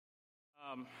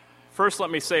First, let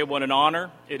me say what an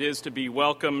honor it is to be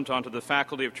welcomed onto the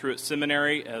faculty of Truett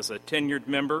Seminary as a tenured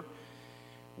member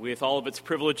with all of its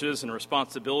privileges and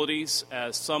responsibilities.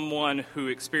 As someone who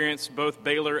experienced both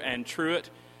Baylor and Truett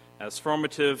as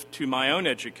formative to my own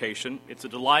education, it's a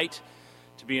delight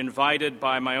to be invited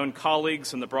by my own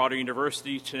colleagues in the broader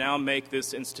university to now make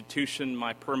this institution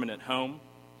my permanent home.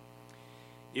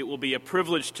 It will be a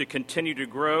privilege to continue to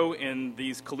grow in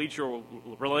these collegial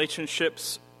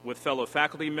relationships with fellow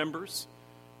faculty members,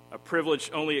 a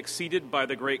privilege only exceeded by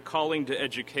the great calling to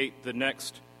educate the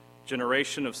next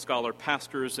generation of scholar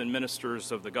pastors and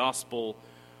ministers of the gospel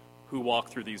who walk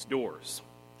through these doors.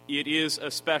 It is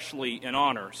especially an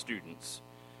honor, students,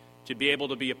 to be able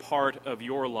to be a part of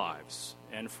your lives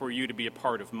and for you to be a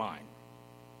part of mine.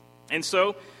 And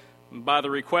so, by the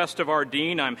request of our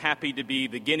dean, I'm happy to be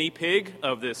the guinea pig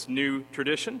of this new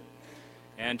tradition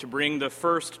and to bring the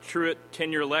first Truett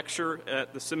tenure lecture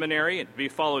at the seminary, and to be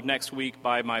followed next week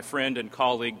by my friend and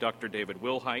colleague, Dr. David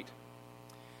Wilhite.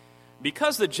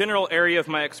 Because the general area of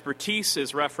my expertise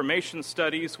is Reformation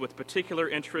studies with particular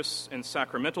interests in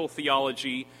sacramental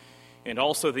theology and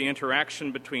also the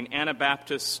interaction between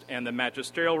Anabaptists and the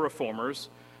magisterial reformers,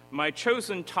 my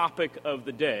chosen topic of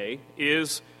the day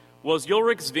was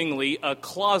Ulrich Zwingli a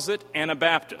closet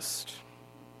Anabaptist?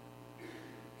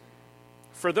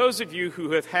 For those of you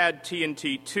who have had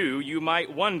TNT 2, you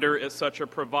might wonder at such a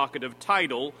provocative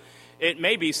title. It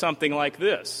may be something like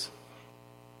this.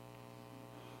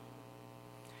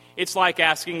 It's like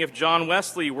asking if John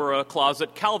Wesley were a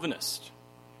closet Calvinist,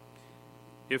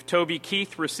 if Toby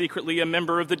Keith were secretly a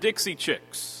member of the Dixie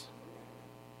Chicks,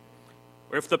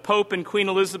 or if the Pope and Queen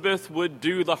Elizabeth would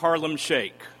do the Harlem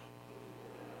Shake.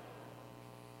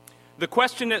 The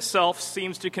question itself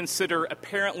seems to consider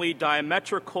apparently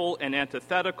diametrical and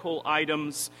antithetical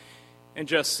items and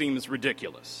just seems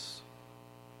ridiculous.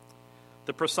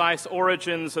 The precise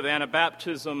origins of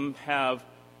Anabaptism have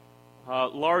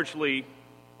largely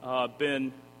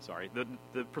been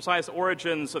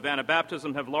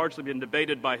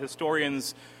debated by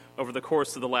historians over the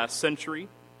course of the last century.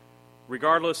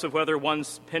 Regardless of whether one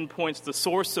pinpoints the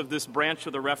source of this branch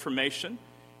of the Reformation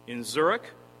in Zurich,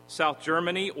 South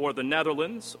Germany, or the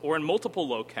Netherlands, or in multiple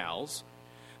locales,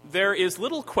 there is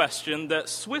little question that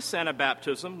Swiss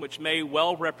Anabaptism, which may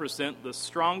well represent the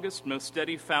strongest, most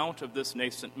steady fount of this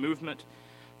nascent movement,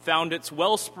 found its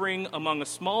wellspring among a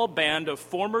small band of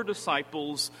former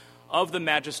disciples of the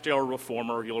magisterial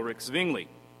reformer Ulrich Zwingli.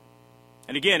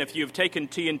 And again, if you've taken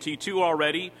TNT 2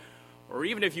 already, or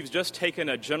even if you've just taken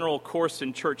a general course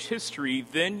in church history,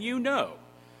 then you know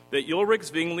that Ulrich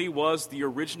Zwingli was the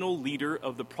original leader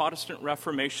of the Protestant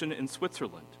Reformation in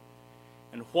Switzerland.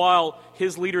 And while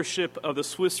his leadership of the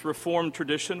Swiss Reformed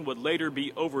tradition would later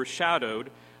be overshadowed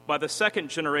by the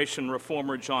second-generation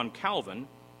reformer John Calvin,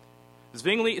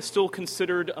 Zwingli is still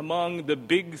considered among the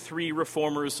big three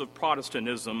reformers of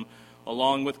Protestantism,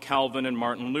 along with Calvin and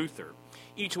Martin Luther.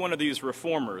 Each one of these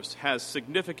reformers has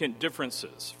significant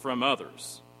differences from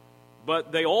others,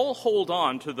 but they all hold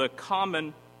on to the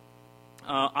common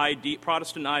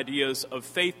Protestant ideas of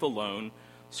faith alone,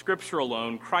 Scripture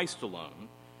alone, Christ alone.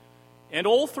 And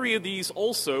all three of these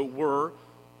also were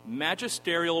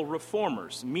magisterial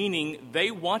reformers, meaning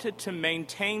they wanted to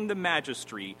maintain the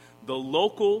magistry, the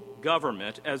local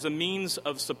government, as a means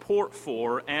of support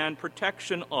for and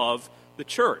protection of the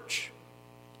church.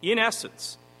 In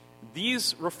essence,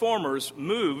 these reformers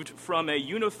moved from a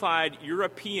unified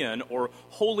European or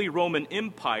Holy Roman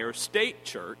Empire state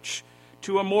church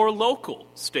to a more local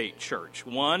state church,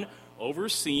 one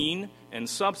overseen and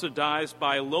subsidized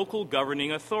by local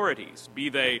governing authorities, be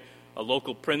they a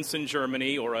local prince in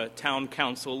Germany or a town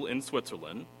council in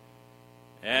Switzerland.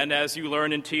 And as you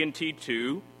learn in TNT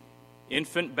 2,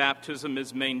 infant baptism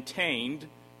is maintained,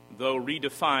 though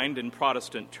redefined in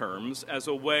Protestant terms, as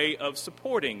a way of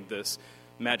supporting this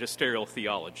magisterial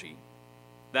theology.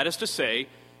 That is to say,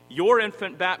 your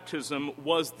infant baptism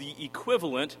was the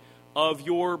equivalent of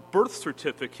your birth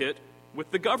certificate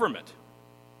with the government.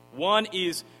 One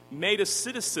is made a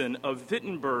citizen of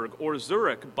Wittenberg or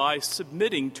Zurich by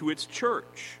submitting to its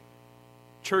church.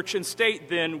 Church and state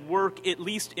then work at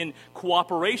least in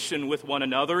cooperation with one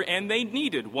another, and they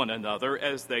needed one another,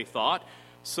 as they thought,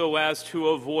 so as to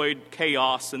avoid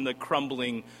chaos and the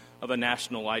crumbling of a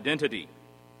national identity.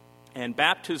 And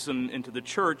baptism into the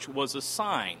church was a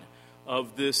sign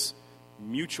of this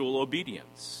mutual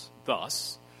obedience.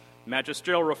 Thus,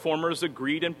 magisterial reformers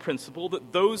agreed in principle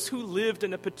that those who lived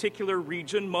in a particular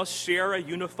region must share a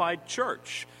unified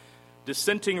church.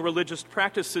 Dissenting religious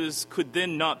practices could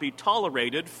then not be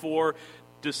tolerated, for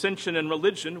dissension in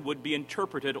religion would be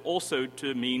interpreted also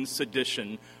to mean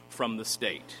sedition from the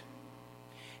state.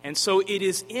 And so it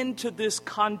is into this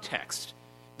context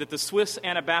that the Swiss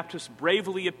Anabaptists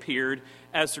bravely appeared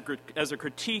as a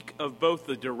critique of both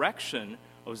the direction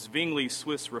of Zwingli's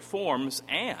Swiss reforms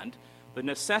and the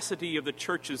necessity of the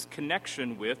church's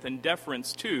connection with and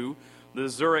deference to the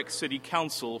Zurich City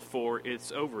Council for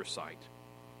its oversight.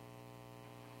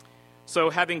 So,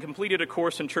 having completed a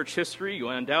course in church history, you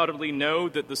undoubtedly know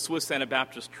that the Swiss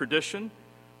Anabaptist tradition,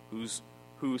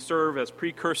 who serve as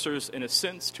precursors in a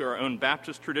sense to our own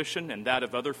Baptist tradition and that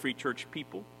of other free church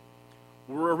people,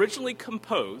 were originally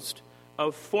composed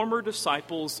of former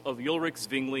disciples of Ulrich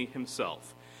Zwingli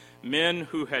himself, men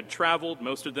who had traveled,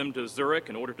 most of them to Zurich,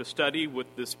 in order to study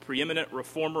with this preeminent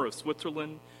reformer of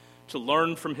Switzerland, to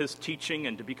learn from his teaching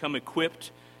and to become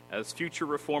equipped as future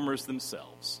reformers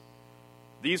themselves.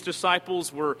 These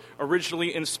disciples were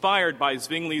originally inspired by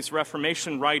Zwingli's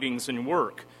Reformation writings and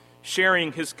work,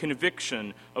 sharing his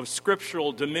conviction of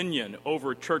scriptural dominion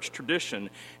over church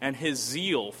tradition and his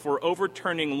zeal for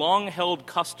overturning long-held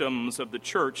customs of the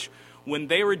church when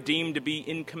they were deemed to be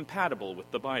incompatible with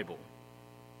the Bible.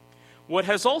 What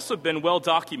has also been well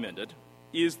documented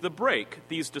is the break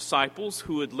these disciples,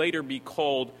 who would later be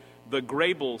called the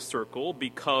Grebel Circle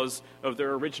because of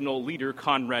their original leader,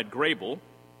 Conrad Grebel,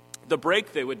 the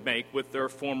break they would make with their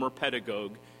former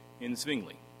pedagogue in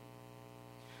Zwingli.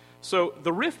 So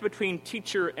the rift between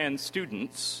teacher and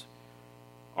students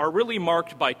are really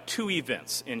marked by two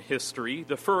events in history.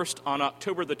 The first on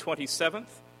October the 27th,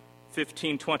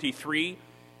 1523,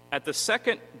 at the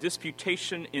Second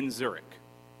Disputation in Zurich,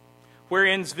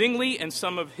 wherein Zwingli and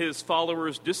some of his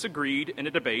followers disagreed in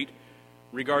a debate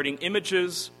regarding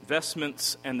images,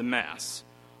 vestments, and the Mass,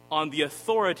 on the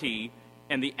authority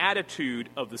and the attitude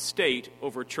of the state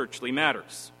over churchly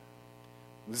matters.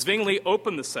 Zwingli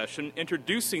opened the session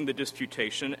introducing the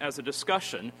disputation as a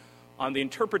discussion on the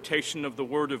interpretation of the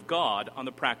Word of God on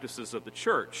the practices of the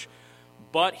church,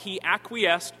 but he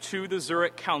acquiesced to the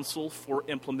Zurich Council for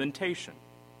implementation.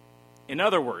 In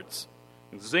other words,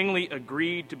 Zwingli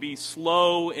agreed to be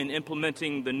slow in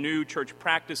implementing the new church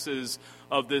practices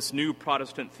of this new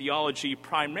Protestant theology,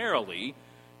 primarily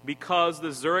because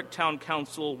the Zurich Town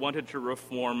Council wanted to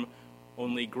reform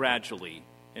only gradually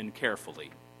and carefully.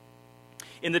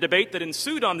 In the debate that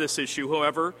ensued on this issue,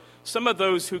 however, some of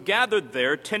those who gathered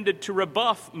there tended to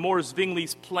rebuff more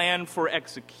Zwingli's plan for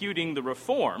executing the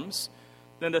reforms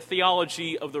than the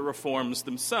theology of the reforms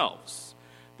themselves.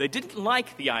 They didn't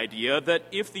like the idea that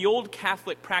if the old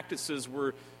Catholic practices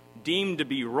were deemed to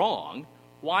be wrong,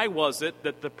 why was it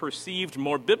that the perceived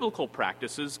more biblical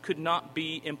practices could not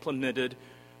be implemented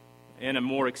in a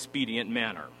more expedient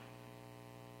manner?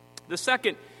 The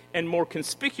second and more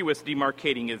conspicuous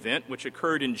demarcating event, which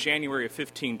occurred in January of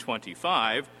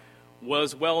 1525,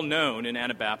 was well known in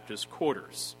Anabaptist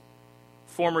quarters.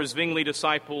 Former Zwingli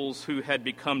disciples who had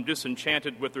become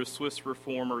disenchanted with their Swiss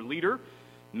reformer leader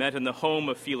met in the home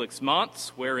of Felix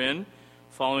Manz, wherein,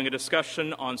 following a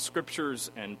discussion on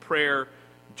scriptures and prayer,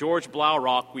 George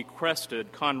Blaurock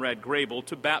requested Conrad Grebel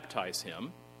to baptize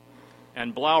him,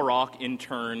 and Blaurock, in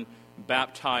turn,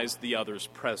 baptized the others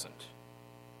present.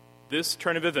 This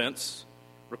turn of events,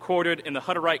 recorded in the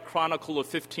Hutterite Chronicle of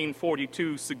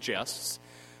 1542, suggests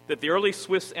that the early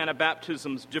Swiss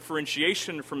Anabaptism's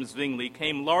differentiation from Zwingli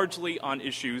came largely on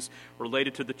issues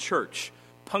related to the church,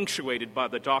 punctuated by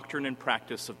the doctrine and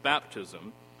practice of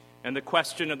baptism and the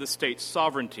question of the state's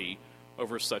sovereignty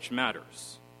over such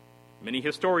matters. Many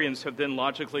historians have then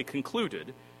logically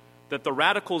concluded that the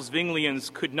radical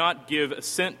Zwinglians could not give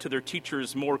assent to their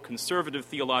teacher's more conservative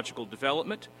theological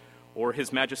development or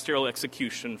his magisterial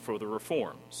execution for the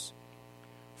reforms.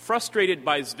 Frustrated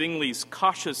by Zwingli's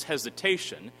cautious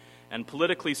hesitation and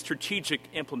politically strategic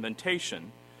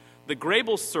implementation, the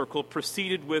Grebel Circle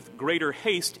proceeded with greater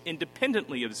haste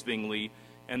independently of Zwingli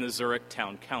and the Zurich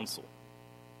Town Council.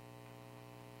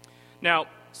 Now,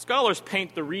 scholars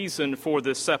paint the reason for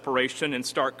this separation in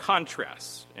stark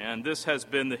contrasts, and this has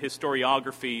been the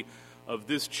historiography of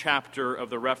this chapter of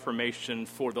the Reformation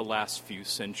for the last few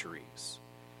centuries.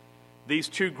 These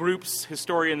two groups,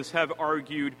 historians have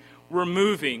argued, were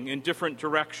moving in different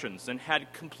directions and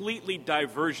had completely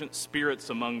divergent spirits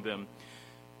among them.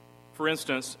 For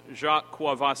instance, Jacques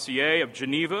Courvoisier of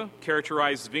Geneva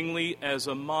characterized Zwingli as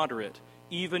a moderate,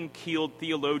 even-keeled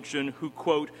theologian who,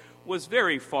 quote, was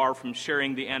very far from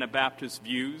sharing the Anabaptist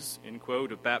views, end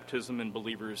quote, of baptism and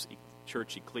believers'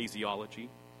 church ecclesiology.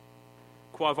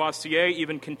 Courvoisier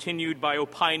even continued by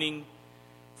opining,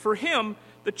 for him,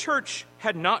 the church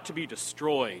had not to be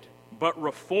destroyed, but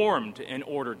reformed in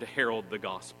order to herald the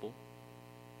gospel.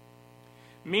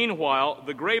 Meanwhile,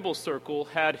 the Grable circle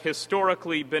had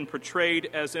historically been portrayed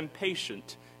as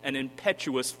impatient and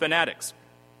impetuous fanatics.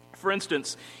 For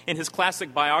instance, in his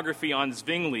classic biography on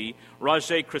Zwingli,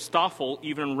 Roger Christoffel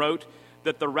even wrote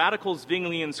that the radical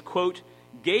Zwinglians, quote,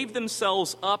 gave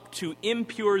themselves up to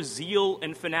impure zeal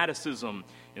and fanaticism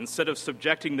instead of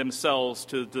subjecting themselves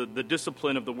to the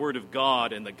discipline of the Word of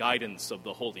God and the guidance of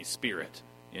the Holy Spirit,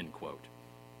 end quote.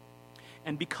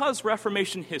 And because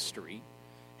Reformation history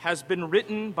has been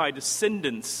written by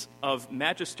descendants of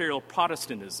magisterial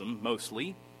Protestantism,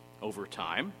 mostly, over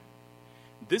time,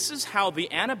 this is how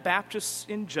the Anabaptists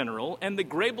in general and the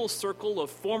Grable circle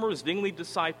of former Zwingli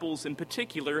disciples in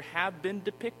particular have been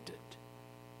depicted.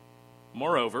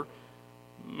 Moreover,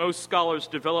 most scholars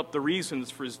develop the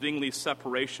reasons for Zwingli's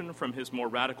separation from his more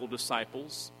radical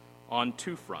disciples on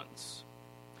two fronts.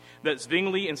 That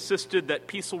Zwingli insisted that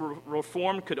peaceful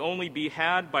reform could only be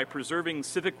had by preserving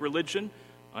civic religion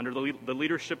under the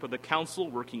leadership of the council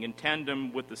working in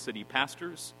tandem with the city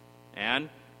pastors, and,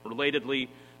 relatedly,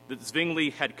 that Zwingli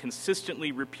had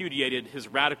consistently repudiated his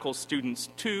radical students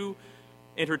to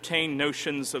entertain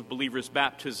notions of believers'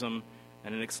 baptism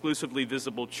and an exclusively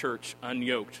visible church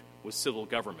unyoked with civil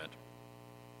government.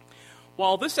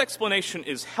 While this explanation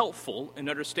is helpful in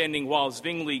understanding why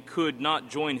Zwingli could not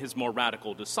join his more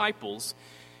radical disciples,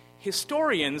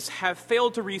 historians have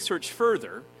failed to research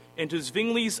further into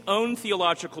Zwingli's own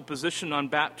theological position on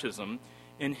baptism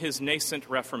in his nascent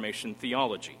Reformation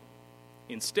theology.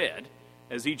 Instead,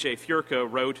 as E.J. Furka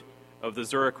wrote of the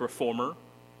Zurich Reformer,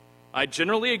 I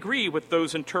generally agree with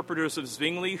those interpreters of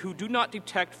Zwingli who do not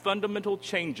detect fundamental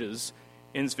changes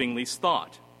in Zwingli's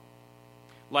thought.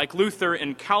 Like Luther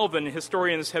and Calvin,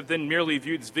 historians have then merely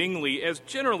viewed Zwingli as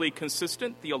generally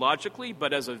consistent theologically,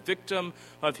 but as a victim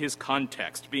of his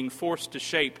context, being forced to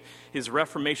shape his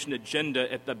Reformation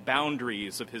agenda at the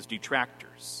boundaries of his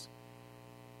detractors.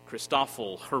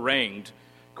 Christoffel harangued,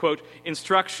 quote,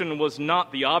 instruction was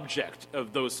not the object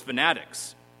of those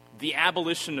fanatics. The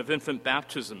abolition of infant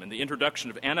baptism and the introduction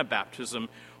of Anabaptism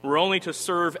were only to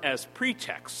serve as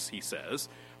pretexts, he says,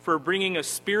 for bringing a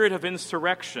spirit of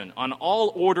insurrection on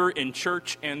all order in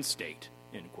church and state,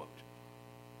 end quote.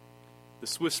 The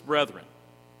Swiss Brethren,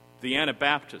 the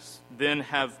Anabaptists, then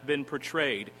have been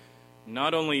portrayed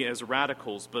not only as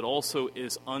radicals, but also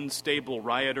as unstable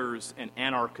rioters and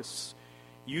anarchists,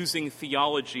 using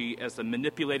theology as a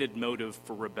manipulated motive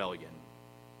for rebellion.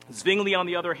 Zwingli, on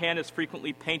the other hand, is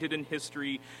frequently painted in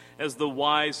history as the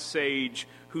wise sage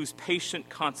whose patient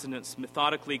consonants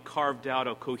methodically carved out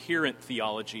a coherent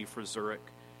theology for Zurich.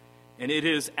 And it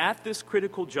is at this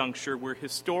critical juncture where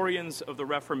historians of the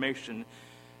Reformation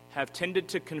have tended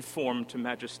to conform to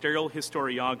magisterial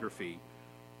historiography,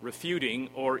 refuting,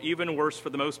 or even worse, for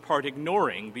the most part,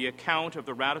 ignoring the account of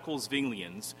the radical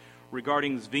Zwinglians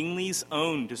regarding Zwingli's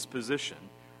own disposition,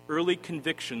 early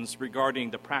convictions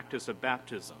regarding the practice of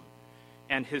baptism,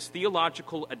 and his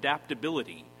theological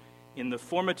adaptability in the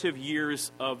formative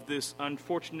years of this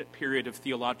unfortunate period of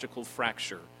theological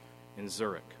fracture in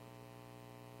Zurich.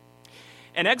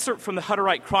 An excerpt from the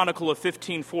Hutterite Chronicle of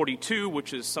 1542,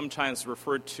 which is sometimes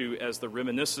referred to as the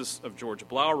Reminiscence of George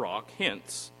Blaurock,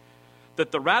 hints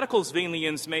that the radical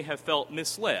Zwinglians may have felt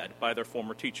misled by their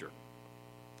former teacher.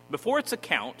 Before its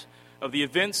account of the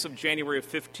events of January of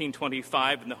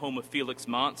 1525 in the home of Felix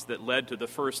Manz that led to the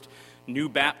first new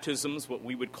baptisms, what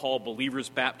we would call believers'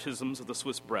 baptisms of the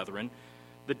Swiss Brethren,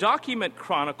 the document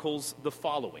chronicles the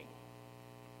following.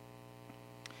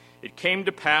 It came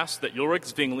to pass that Ulrich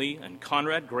Zwingli and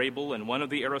Conrad Grable and one of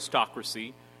the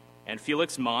aristocracy and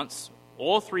Felix Manz,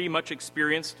 all three much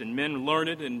experienced and men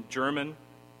learned in German,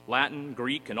 Latin,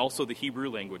 Greek, and also the Hebrew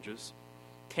languages,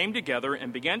 came together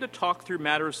and began to talk through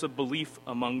matters of belief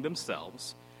among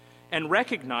themselves and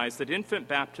recognized that infant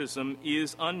baptism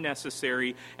is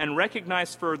unnecessary and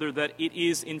recognized further that it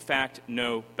is, in fact,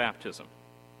 no baptism.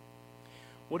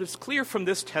 What is clear from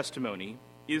this testimony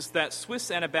is that Swiss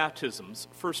Anabaptism's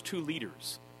first two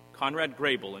leaders, Conrad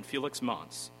Grable and Felix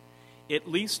Manz, at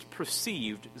least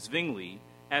perceived Zwingli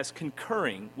as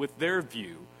concurring with their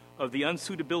view of the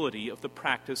unsuitability of the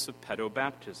practice of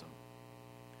pedobaptism.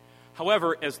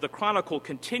 However, as the chronicle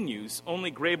continues,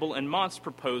 only Grable and Manz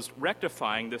proposed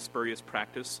rectifying this spurious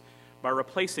practice by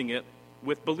replacing it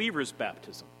with believers'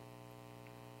 baptism.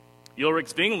 Ulrich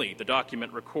Zwingli, the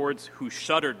document records, who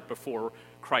shuddered before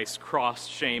Christ's cross,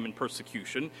 shame, and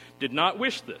persecution, did not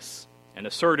wish this and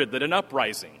asserted that an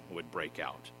uprising would break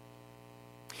out.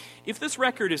 If this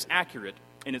record is accurate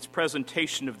in its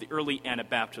presentation of the early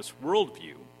Anabaptist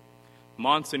worldview,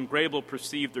 Manz and Grable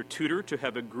perceived their tutor to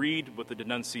have agreed with the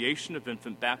denunciation of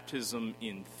infant baptism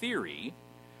in theory,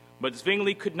 but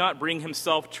Zwingli could not bring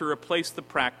himself to replace the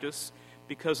practice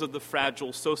because of the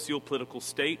fragile socio-political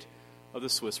state of the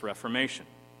Swiss Reformation.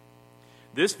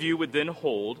 This view would then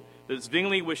hold that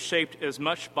Zwingli was shaped as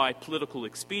much by political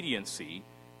expediency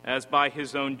as by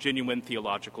his own genuine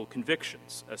theological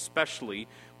convictions, especially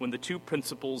when the two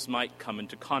principles might come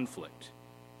into conflict.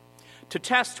 To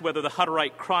test whether the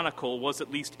Hutterite Chronicle was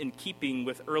at least in keeping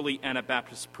with early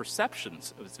Anabaptist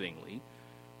perceptions of Zwingli,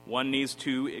 one needs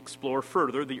to explore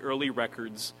further the early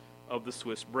records of the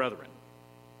Swiss Brethren.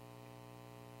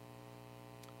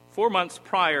 4 months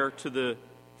prior to the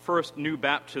first new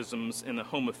baptisms in the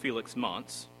home of Felix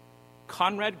Manz,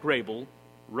 Conrad Grebel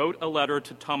wrote a letter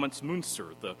to Thomas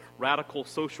Münzer, the radical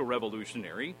social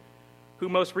revolutionary, who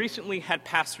most recently had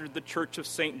pastored the Church of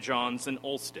St. John's in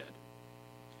Ulstead.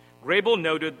 Grebel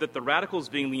noted that the radical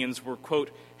Zwinglians were, quote,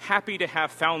 happy to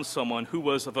have found someone who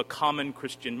was of a common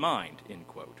Christian mind, end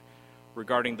quote,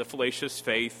 regarding the fallacious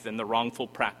faith and the wrongful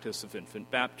practice of infant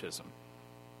baptism.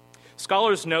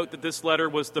 Scholars note that this letter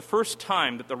was the first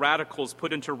time that the radicals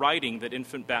put into writing that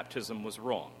infant baptism was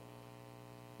wrong.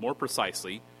 More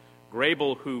precisely,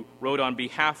 Grebel, who wrote on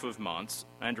behalf of Manz,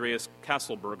 Andreas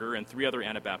Kasselberger, and 3 other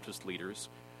Anabaptist leaders,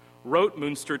 wrote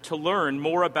Münster to learn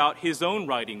more about his own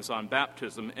writings on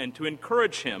baptism and to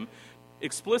encourage him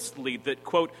explicitly that,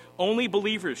 quote, only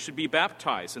believers should be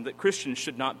baptized and that Christians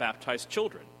should not baptize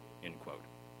children, end quote.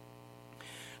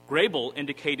 Grebel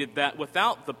indicated that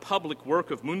without the public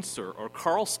work of Münster or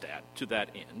Karlstadt to that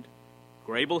end,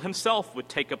 Grebel himself would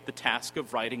take up the task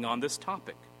of writing on this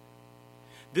topic.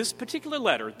 This particular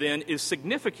letter, then, is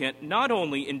significant not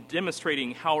only in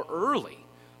demonstrating how early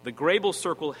the Grebel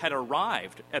circle had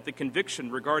arrived at the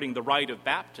conviction regarding the rite of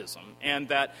baptism, and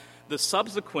that the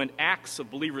subsequent acts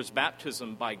of believers'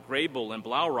 baptism by Grebel and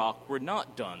Blaurock were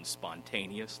not done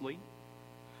spontaneously,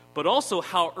 but also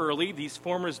how early these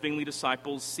former Zwingli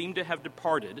disciples seem to have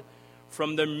departed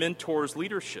from their mentor's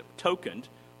leadership, tokened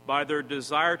by their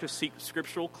desire to seek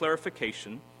scriptural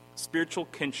clarification, spiritual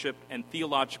kinship, and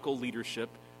theological leadership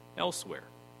elsewhere.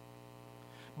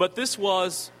 But this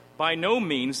was by no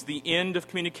means the end of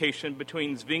communication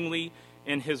between Zwingli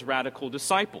and his radical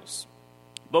disciples.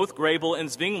 Both Grebel and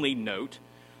Zwingli note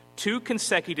 2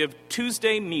 consecutive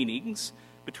Tuesday meetings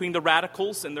between the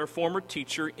radicals and their former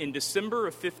teacher in December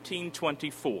of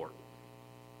 1524.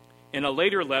 In a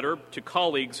later letter to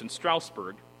colleagues in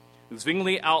Strasbourg,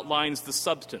 Zwingli outlines the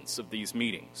substance of these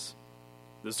meetings.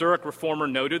 The Zurich reformer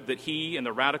noted that he and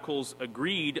the radicals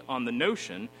agreed on the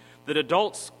notion that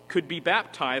adults could be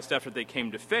baptized after they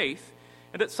came to faith,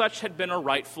 and that such had been a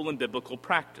rightful and biblical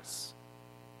practice.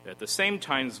 At the same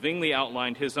time, Zwingli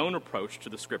outlined his own approach to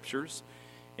the Scriptures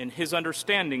and his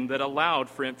understanding that allowed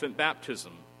for infant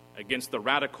baptism against the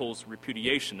radicals'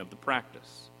 repudiation of the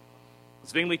practice.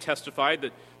 Zwingli testified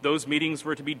that those meetings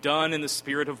were to be done in the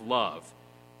spirit of love,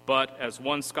 but as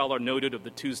one scholar noted of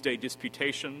the Tuesday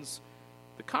disputations,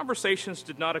 the conversations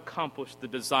did not accomplish the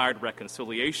desired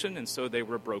reconciliation, and so they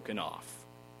were broken off.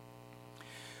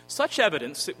 Such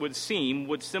evidence, it would seem,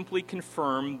 would simply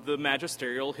confirm the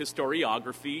magisterial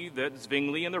historiography that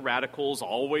Zwingli and the radicals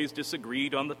always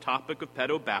disagreed on the topic of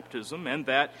pedobaptism, and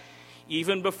that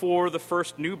even before the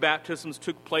first new baptisms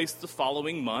took place the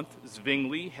following month,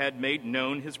 Zwingli had made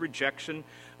known his rejection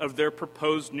of their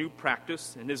proposed new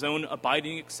practice and his own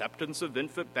abiding acceptance of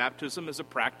infant baptism as a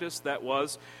practice that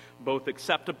was both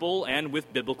acceptable and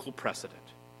with biblical precedent.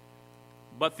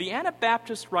 But the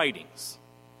Anabaptist writings,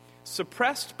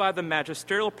 suppressed by the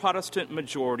magisterial Protestant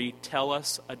majority, tell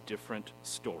us a different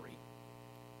story.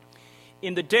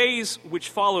 In the days which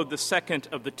followed the second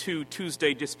of the 2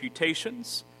 Tuesday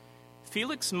disputations,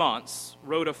 Felix Manz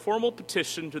wrote a formal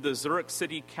petition to the Zurich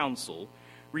City Council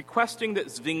requesting that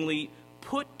Zwingli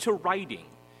put to writing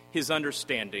his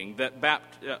understanding that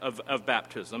of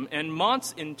baptism, and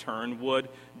Manz in turn would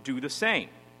do the same.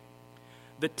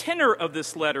 The tenor of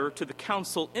this letter to the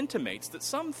council intimates that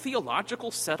some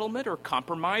theological settlement or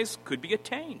compromise could be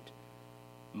attained.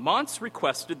 Manz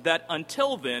requested that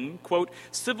until then, quote,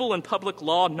 civil and public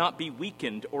law not be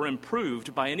weakened or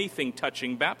improved by anything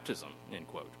touching baptism, end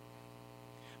quote.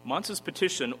 Manz's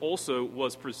petition also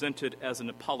was presented as an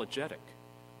apologetic,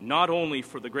 not only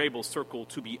for the Grebel circle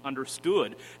to be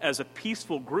understood as a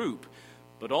peaceful group,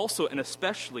 but also and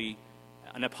especially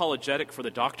an apologetic for the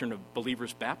doctrine of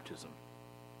believers' baptism.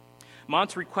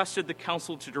 Manz requested the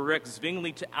council to direct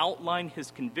Zwingli to outline his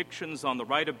convictions on the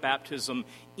rite of baptism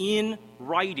in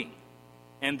writing,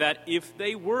 and that if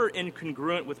they were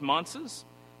incongruent with Manz's,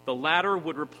 the latter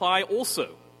would reply also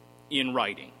in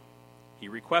writing. He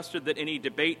requested that any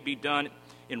debate be done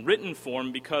in written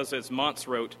form because, as Manz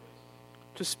wrote,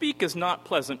 "To speak is not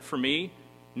pleasant for me,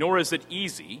 nor is it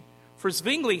easy, For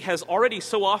Zwingli has already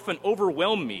so often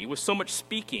overwhelmed me with so much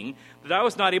speaking that I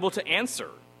was not able to answer,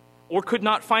 or could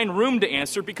not find room to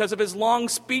answer because of his long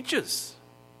speeches."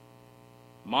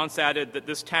 Mons added that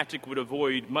this tactic would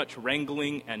avoid much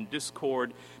wrangling and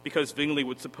discord because Zwingli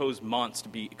would suppose Mons to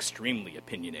be extremely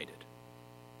opinionated.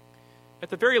 At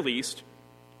the very least,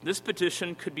 this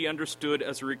petition could be understood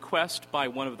as a request by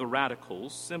one of the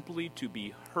radicals simply to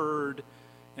be heard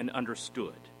and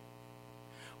understood.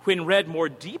 When read more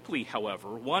deeply, however,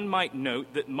 one might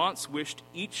note that Mons wished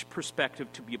each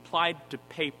perspective to be applied to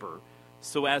paper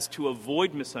so as to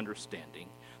avoid misunderstanding.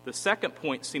 The second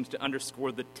point seems to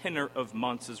underscore the tenor of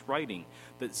Mons's writing,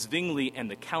 that Zwingli and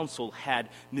the council had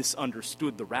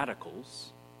misunderstood the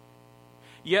radicals.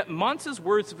 Yet Mons's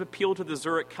words of appeal to the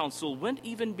Zurich Council went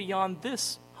even beyond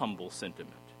this humble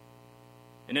sentiment.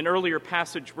 In an earlier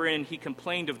passage wherein he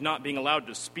complained of not being allowed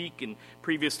to speak in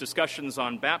previous discussions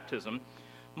on baptism,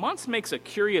 Mons makes a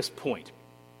curious point.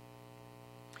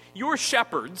 "Your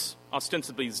shepherds,"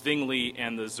 ostensibly Zwingli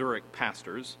and the Zurich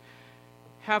pastors,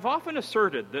 "have often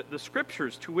asserted that the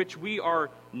scriptures to which we are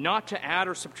not to add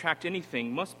or subtract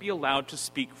anything must be allowed to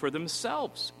speak for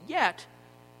themselves. Yet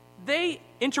they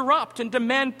interrupt and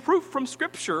demand proof from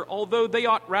Scripture, although they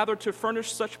ought rather to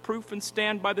furnish such proof and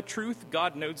stand by the truth.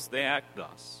 God knows they act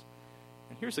thus."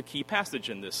 And here's a key passage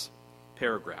in this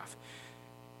paragraph.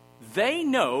 "They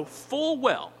know full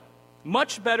well,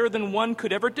 much better than one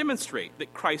could ever demonstrate,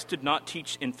 that Christ did not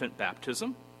teach infant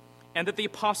baptism, and that the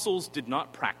apostles did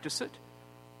not practice it,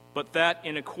 but that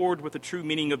in accord with the true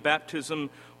meaning of baptism,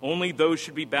 only those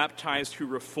should be baptized who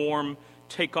reform,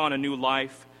 take on a new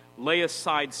life, lay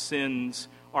aside sins,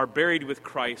 are buried with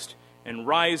Christ, and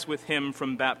rise with him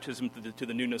from baptism to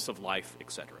the newness of life,"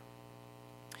 etc.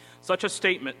 Such a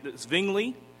statement that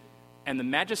Zwingli and the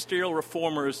magisterial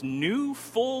reformers knew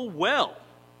full well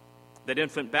that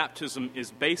infant baptism is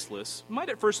baseless might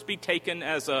at first be taken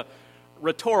as a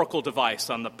rhetorical device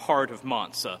on the part of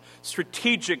Mons, a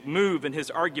strategic move in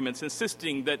his arguments,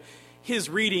 insisting that his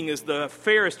reading is the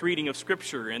fairest reading of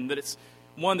Scripture and that it's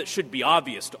one that should be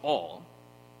obvious to all.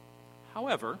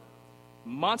 However,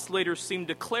 Mons later seemed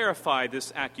to clarify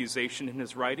this accusation in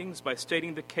his writings by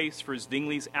stating the case for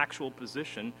Zwingli's actual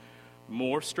position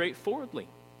more straightforwardly.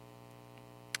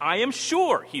 "I am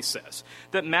sure," he says,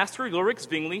 "that Master Ulrich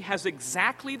Zwingli has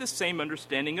exactly the same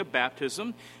understanding of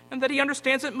baptism and that he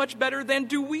understands it much better than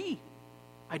do we.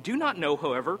 I do not know,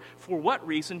 however, for what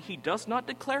reason he does not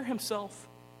declare himself.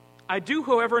 I do,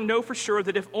 however, know for sure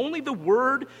that if only the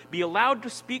word be allowed to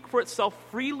speak for itself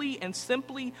freely and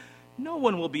simply, no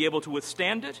one will be able to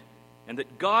withstand it, and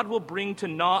that God will bring to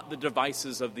naught the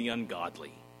devices of the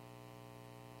ungodly."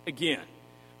 Again,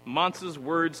 Mons's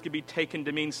words could be taken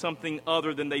to mean something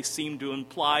other than they seem to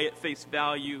imply at face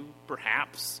value.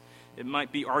 Perhaps it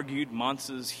might be argued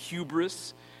Mons's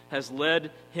hubris has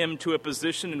led him to a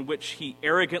position in which he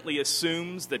arrogantly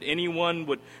assumes that anyone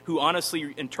who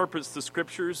honestly interprets the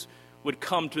Scriptures would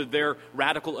come to their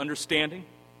radical understanding.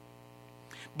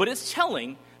 But it's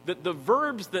telling that the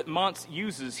verbs that Mons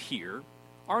uses here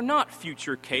are not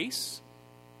future case,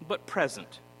 but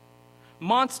present.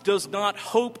 Mons does not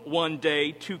hope one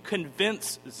day to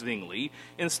convince Zwingli.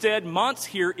 Instead, Mons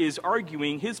here is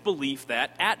arguing his belief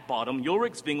that, at bottom,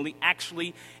 Ulrich Zwingli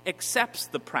actually accepts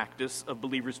the practice of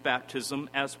believers' baptism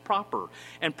as proper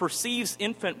and perceives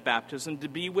infant baptism to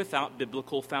be without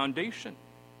biblical foundation.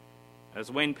 As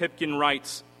Wayne Pipkin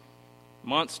writes,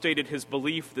 Mons stated his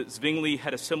belief that Zwingli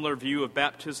had a similar view of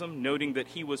baptism, noting that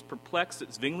he was perplexed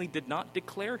that Zwingli did not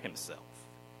declare himself.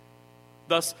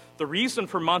 Thus, the reason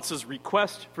for Mons's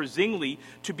request for Zwingli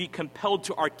to be compelled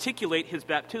to articulate his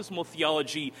baptismal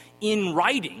theology in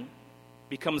writing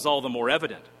becomes all the more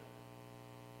evident.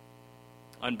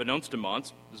 Unbeknownst to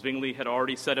Mons, Zwingli had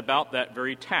already set about that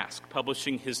very task,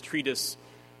 publishing his treatise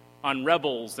on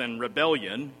rebels and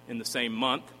rebellion in the same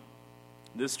month.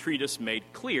 This treatise made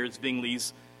clear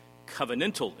Zwingli's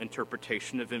covenantal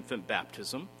interpretation of infant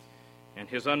baptism and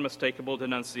his unmistakable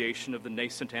denunciation of the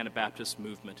nascent Anabaptist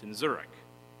movement in Zurich.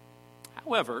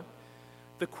 However,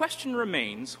 the question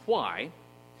remains why,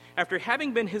 after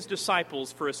having been his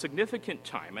disciples for a significant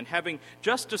time and having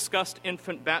just discussed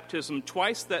infant baptism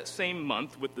twice that same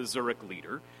month with the Zurich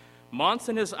leader, Mons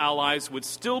and his allies would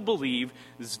still believe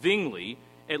Zwingli,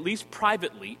 at least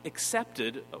privately,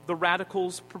 accepted the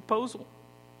radicals' proposal.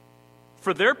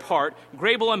 For their part,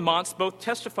 Grebel and Mons both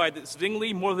testified that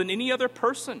Zwingli, more than any other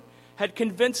person, had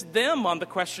convinced them on the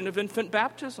question of infant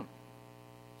baptism.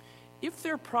 If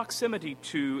their proximity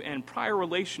to and prior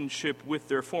relationship with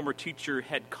their former teacher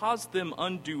had caused them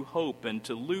undue hope and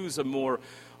to lose a more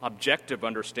objective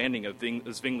understanding of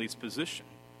Zwingli's position,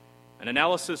 An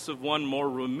analysis of one more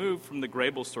removed from the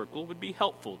Grable circle would be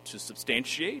helpful to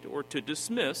substantiate or to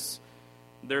dismiss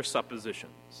their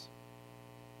suppositions.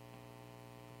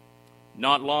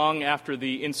 Not long after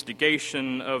the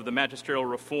instigation of the magisterial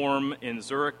reform in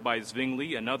Zurich by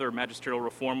Zwingli, another magisterial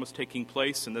reform was taking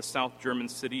place in the South German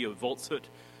city of Waldshut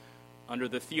under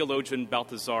the theologian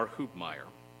Balthasar Hubmaier.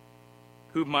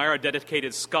 Hubmaier, a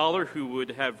dedicated scholar who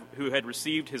had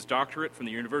received his doctorate from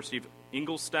the University of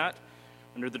Ingolstadt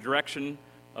under the direction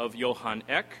of Johann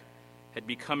Eck, had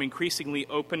become increasingly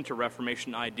open to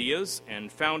Reformation ideas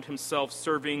and found himself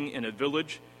serving in a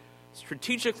village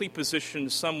strategically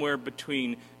positioned somewhere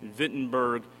between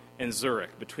Wittenberg and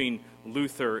Zurich, between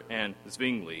Luther and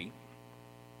Zwingli.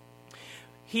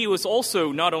 He was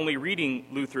also not only reading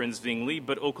Luther and Zwingli,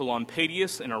 but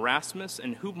Oecolampadius and Erasmus,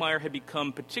 and Hubmaier had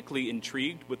become particularly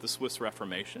intrigued with the Swiss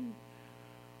Reformation.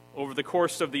 Over the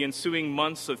course of the ensuing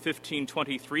months of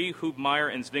 1523,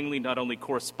 Hubmaier and Zwingli not only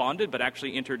corresponded, but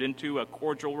actually entered into a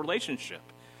cordial relationship,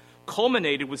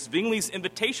 culminated with Zwingli's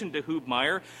invitation to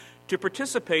Hubmaier to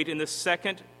participate in the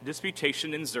second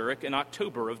disputation in Zurich in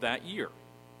October of that year.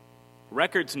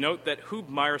 Records note that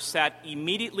Hubmaier sat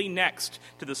immediately next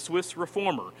to the Swiss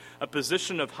reformer, a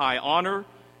position of high honor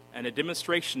and a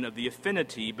demonstration of the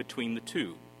affinity between the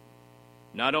two.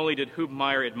 Not only did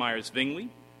Hubmaier admire Zwingli,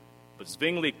 but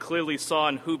Zwingli clearly saw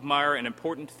in Hubmaier an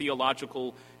important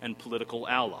theological and political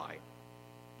ally.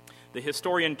 The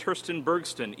historian Thorsten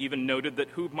Bergsten even noted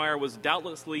that Hubmaier was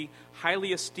doubtlessly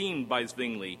highly esteemed by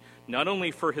Zwingli, not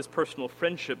only for his personal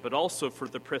friendship, but also for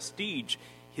the prestige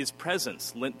his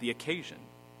presence lent the occasion.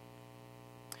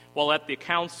 While at the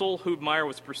council, Hubmaier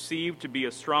was perceived to be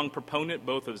a strong proponent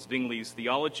both of Zwingli's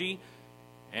theology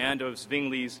and of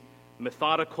Zwingli's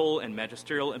methodical and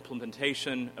magisterial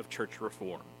implementation of church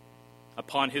reform.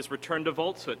 Upon his return to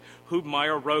Waldshut,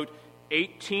 Hubmaier wrote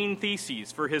 18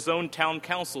 theses for his own town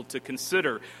council to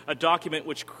consider, a document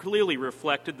which clearly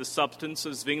reflected the substance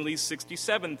of Zwingli's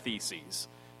 67 theses.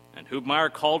 And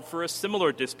Hubmaier called for a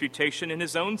similar disputation in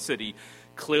his own city,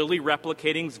 clearly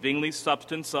replicating Zwingli's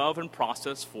substance of and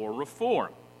process for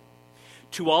reform.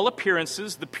 To all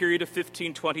appearances, the period of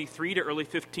 1523 to early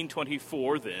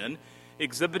 1524, then,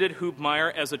 exhibited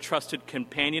Hubmaier as a trusted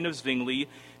companion of Zwingli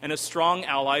and a strong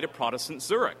ally to Protestant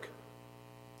Zurich.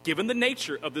 Given the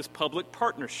nature of this public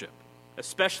partnership,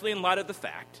 especially in light of the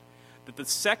fact that the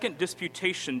second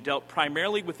disputation dealt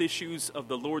primarily with issues of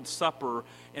the Lord's Supper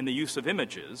and the use of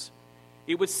images,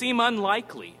 it would seem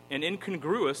unlikely and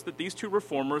incongruous that these two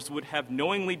reformers would have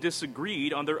knowingly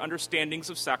disagreed on their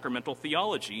understandings of sacramental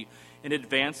theology in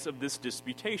advance of this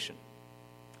disputation.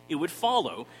 It would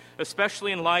follow,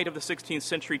 especially in light of the 16th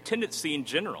century tendency in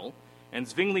general, and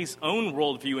Zwingli's own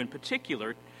worldview in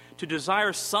particular, to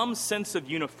desire some sense of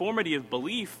uniformity of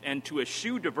belief and to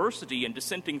eschew diversity in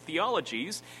dissenting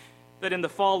theologies, that in the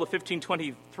fall of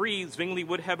 1523, Zwingli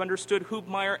would have understood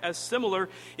Hubmaier as similar,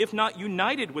 if not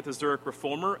united with the Zurich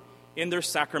reformer in their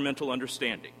sacramental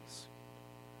understandings.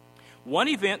 One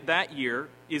event that year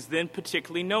is then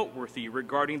particularly noteworthy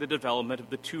regarding the development of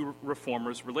the two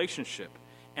reformers' relationship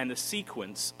and the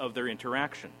sequence of their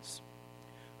interactions.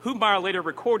 Hubmaier later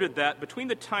recorded that between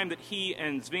the time that he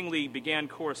and Zwingli began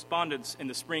correspondence in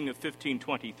the spring of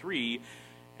 1523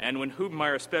 and when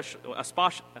Hubmaier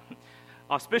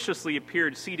auspiciously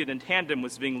appeared seated in tandem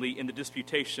with Zwingli in the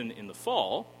disputation in the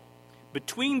fall,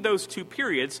 between those two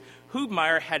periods,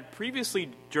 Hubmaier had previously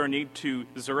journeyed to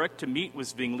Zurich to meet with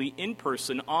Zwingli in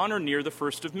person on or near the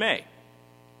 1st of May.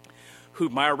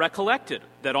 Hubmaier recollected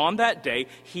that on that day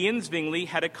he and Zwingli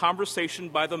had a conversation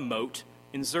by the moat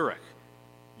in Zurich.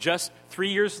 Just 3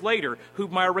 years later,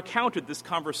 Hubmaier recounted this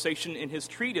conversation in his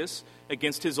treatise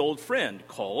against his old friend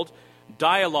called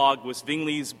Dialogue with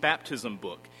Zwingli's Baptism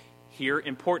Book. Here,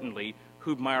 importantly,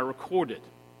 Hubmaier recorded,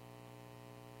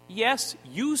 "Yes,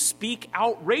 you speak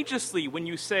outrageously when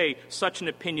you say such an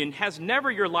opinion has never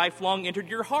your life long entered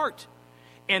your heart.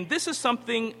 And this is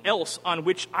something else on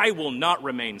which I will not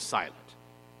remain silent.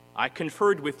 I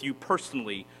conferred with you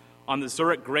personally on the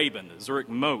Zurich Graben, the Zurich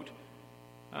Moat,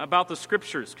 about the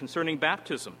scriptures concerning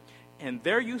baptism. And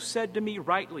there you said to me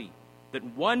rightly that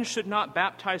one should not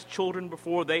baptize children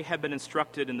before they have been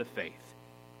instructed in the faith.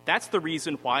 That's the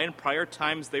reason why in prior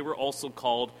times they were also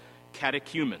called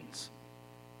catechumens.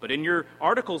 But in your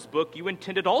articles book, you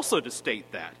intended also to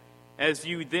state that, as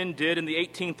you then did in the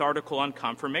 18th article on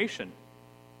confirmation.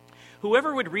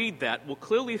 Whoever would read that will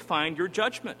clearly find your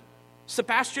judgment.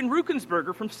 Sebastian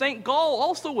Ruckensberger from St. Gall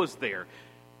also was there.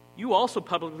 You also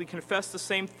publicly confessed the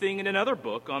same thing in another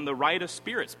book on the Rite of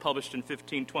Spirits, published in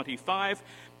 1525,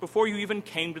 before you even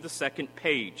came to the second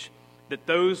page. that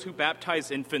those who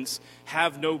baptize infants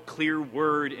have no clear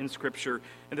word in Scripture,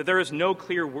 and that there is no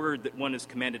clear word that one is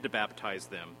commanded to baptize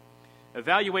them.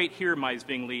 Evaluate here, my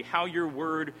Zwingli, how your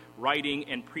word, writing,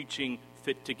 and preaching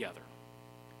fit together.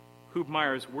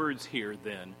 Hubmeier's words here,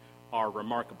 then, are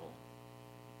remarkable.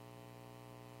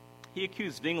 He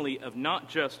accused Zwingli of not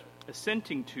just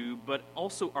assenting to, but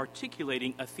also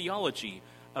articulating a theology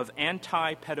of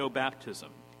anti-pedobaptism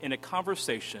in a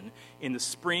conversation in the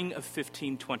spring of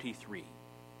 1523.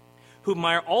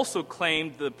 Hubmeier also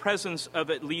claimed the presence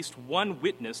of at least one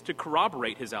witness to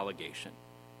corroborate his allegation.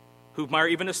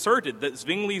 Hubmeier even asserted that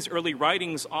Zwingli's early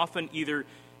writings often either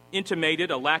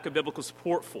intimated a lack of biblical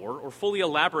support for or fully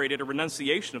elaborated a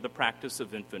renunciation of the practice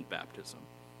of infant baptism.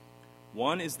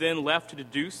 One is then left to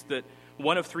deduce that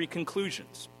one of three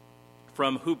conclusions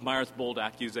from Hubmeier's bold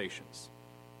accusations.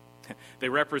 They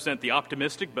represent the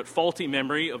optimistic but faulty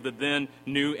memory of the then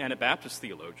new Anabaptist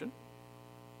theologian,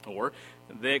 or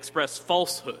they express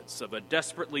falsehoods of a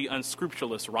desperately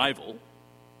unscrupulous rival,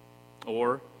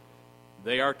 or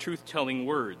they are truth-telling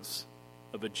words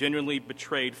of a genuinely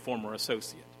betrayed former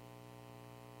associate.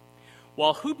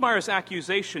 While Hubmeier's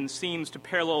accusation seems to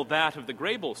parallel that of the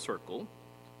Grable Circle,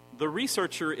 the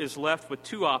researcher is left with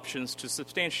two options to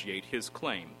substantiate his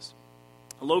claims.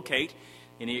 Locate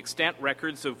any extant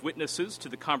records of witnesses to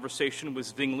the conversation with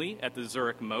Zwingli at the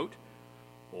Zurich Moat,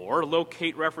 or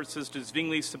locate references to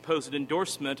Zwingli's supposed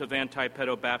endorsement of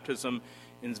anti-pedobaptism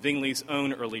in Zwingli's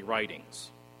own early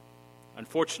writings.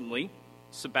 Unfortunately,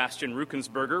 Sebastian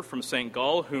Ruckensberger from St.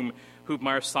 Gall, whom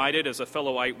Hubmeier cited as a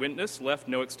fellow eyewitness, left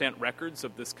no extant records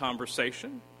of this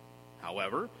conversation.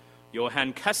 However,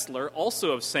 Johann Kessler,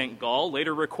 also of St. Gall,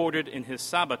 later recorded in his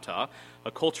Sabbata,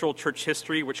 a cultural church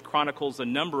history which chronicles a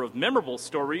number of memorable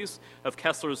stories of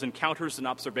Kessler's encounters and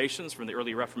observations from the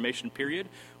early Reformation period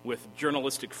with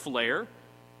journalistic flair.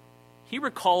 He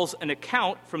recalls an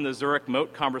account from the Zurich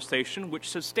Moat conversation which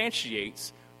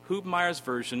substantiates Hubmeier's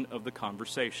version of the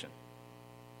conversation.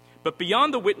 But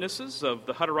beyond the witnesses of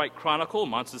the Hutterite Chronicle,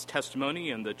 Manz's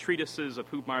testimony, and the treatises of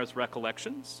Hubmeier's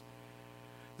recollections,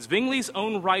 Zwingli's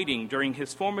own writing during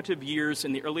his formative years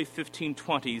in the early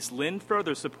 1520s lend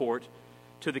further support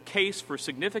to the case for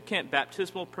significant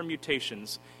baptismal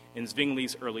permutations in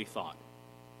Zwingli's early thought.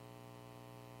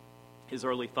 His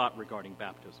early thought regarding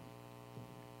baptism.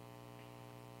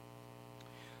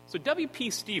 So W.P.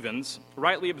 Stevens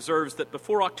rightly observes that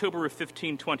before October of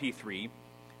 1523,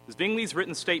 Zwingli's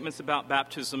written statements about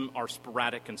baptism are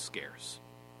sporadic and scarce.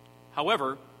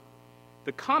 However,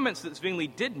 the comments that Zwingli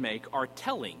did make are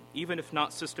telling, even if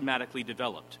not systematically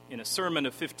developed. In a sermon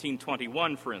of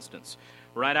 1521, for instance,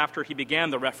 right after he began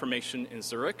the Reformation in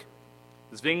Zurich,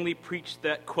 Zwingli preached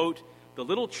that, quote, "the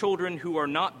little children who are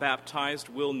not baptized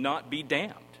will not be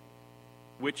damned,"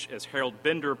 which, as Harold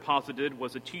Bender posited,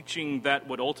 was a teaching that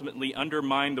would ultimately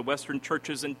undermine the Western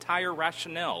Church's entire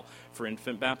rationale for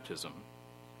infant baptism.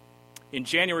 In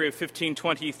January of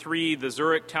 1523, the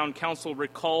Zurich Town Council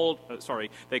called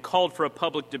for a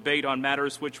public debate on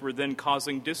matters which were then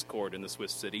causing discord in the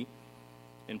Swiss city.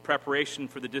 In preparation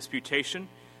for the disputation,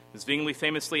 Zwingli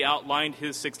famously outlined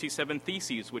his 67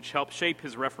 theses, which helped shape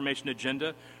his Reformation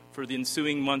agenda for the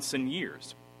ensuing months and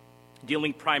years,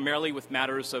 dealing primarily with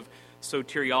matters of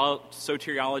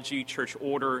soteriology, church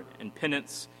order, and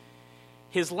penance.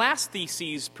 His last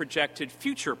theses projected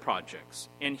future projects,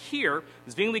 and here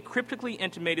Zwingli cryptically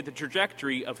intimated the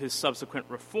trajectory of his subsequent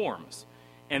reforms.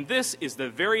 And this is the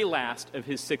very last of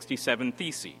his 67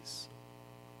 theses.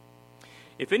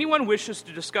 If anyone wishes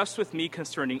to discuss with me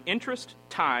concerning interest,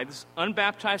 tithes,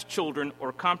 unbaptized children,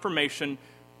 or confirmation,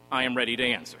 I am ready to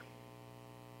answer.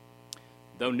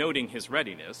 Though noting his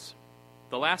readiness,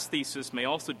 the last thesis may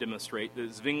also demonstrate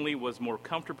that Zwingli was more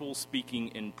comfortable speaking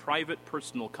in private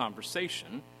personal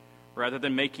conversation rather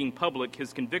than making public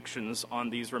his convictions on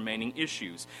these remaining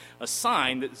issues, a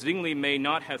sign that Zwingli may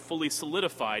not have fully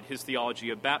solidified his theology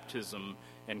of baptism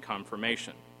and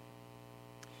confirmation.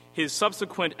 His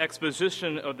subsequent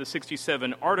exposition of the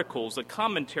 67 articles, a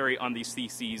commentary on these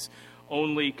theses,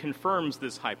 only confirms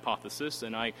this hypothesis,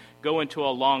 and I go into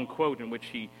a long quote in which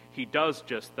he does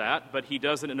just that, but he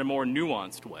does it in a more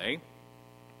nuanced way.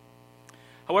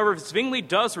 However, Zwingli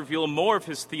does reveal more of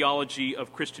his theology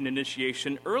of Christian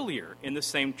initiation earlier in the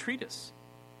same treatise.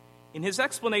 In his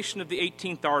explanation of the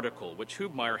 18th article, which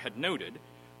Hubmeier had noted,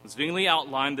 Zwingli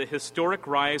outlined the historic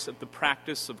rise of the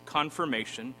practice of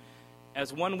confirmation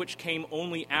as one which came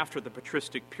only after the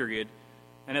patristic period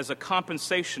and as a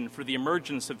compensation for the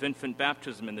emergence of infant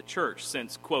baptism in the church,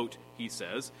 since, quote, he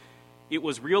says, it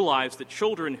was realized that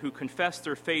children who confess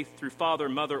their faith through father,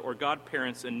 mother, or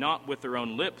godparents and not with their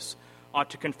own lips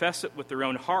ought to confess it with their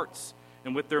own hearts,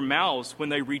 and with their mouths when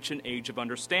they reach an age of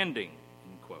understanding,"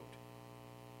 end quote.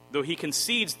 Though he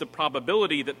concedes the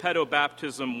probability that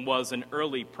pedobaptism was an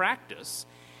early practice,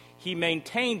 he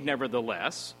maintained,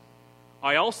 nevertheless,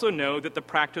 "I also know that the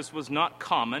practice was not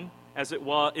common as it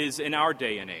is in our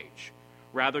day and age.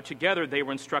 Rather, together they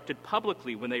were instructed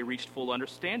publicly when they reached full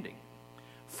understanding.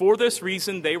 For this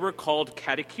reason, they were called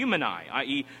catechumeni,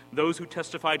 i.e., those who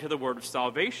testified to the word of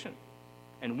salvation.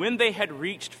 And when they had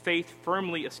reached faith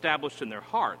firmly established in their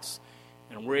hearts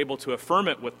and were able to affirm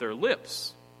it with their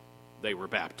lips, they were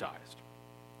baptized."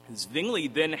 Zwingli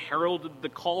then heralded the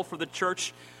call for the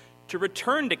church to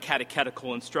return to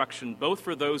catechetical instruction, both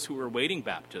for those who were awaiting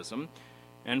baptism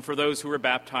and for those who were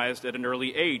baptized at an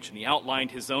early age. And he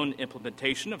outlined his own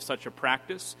implementation of such a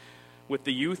practice with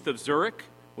the youth of Zurich,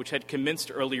 which had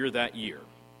commenced earlier that year.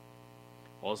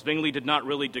 While Zwingli did not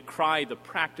really decry the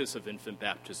practice of infant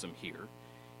baptism here,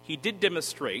 he did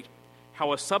demonstrate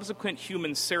how a subsequent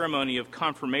human ceremony of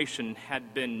confirmation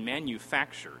had been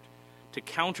manufactured to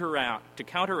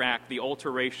counteract the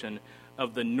alteration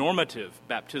of the normative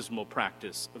baptismal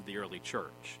practice of the early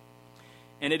church.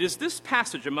 And it is this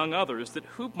passage, among others,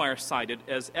 that Hubmaier cited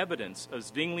as evidence of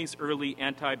Zwingli's early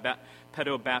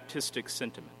anti-pedobaptistic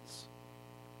sentiments.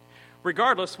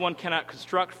 Regardless, one cannot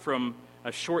construct from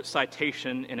a short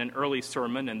citation in an early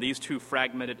sermon and these two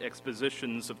fragmented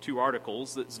expositions of two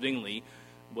articles that Zwingli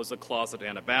was a closet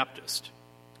Anabaptist,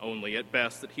 only at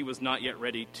best that he was not yet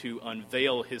ready to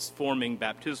unveil his forming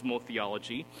baptismal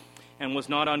theology and was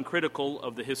not uncritical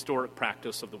of the historic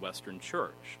practice of the Western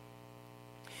Church.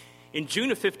 In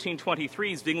June of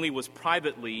 1523, Zwingli was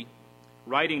privately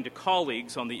writing to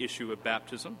colleagues on the issue of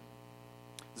baptism.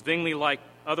 Zwingli, like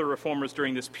other reformers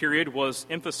during this period, was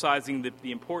emphasizing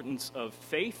the importance of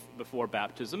faith before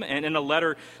baptism, and in a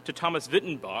letter to Thomas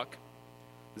Wittenbach,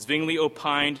 Zwingli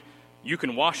opined, "You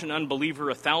can wash an unbeliever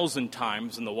 1,000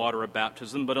 times in the water of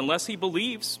baptism, but unless he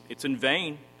believes, it's in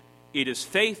vain. It is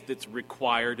faith that's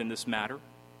required in this matter."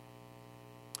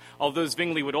 Although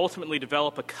Zwingli would ultimately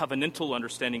develop a covenantal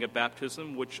understanding of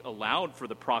baptism, which allowed for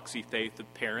the proxy faith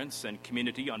of parents and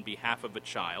community on behalf of a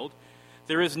child,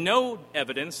 there is no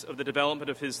evidence of the development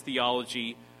of his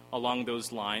theology along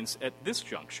those lines at this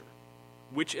juncture,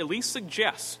 which at least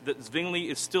suggests that Zwingli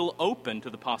is still open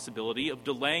to the possibility of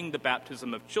delaying the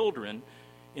baptism of children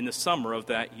in the summer of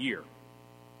that year.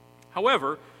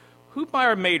 However,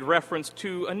 Hubmaier made reference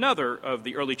to another of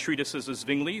the early treatises of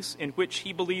Zwingli's, in which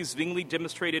he believes Zwingli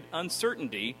demonstrated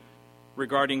uncertainty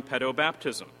regarding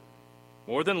pedobaptism.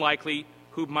 More than likely,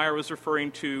 Hubmaier was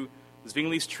referring to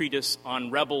Zwingli's treatise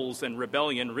on rebels and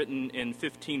rebellion, written in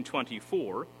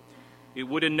 1524. It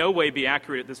would in no way be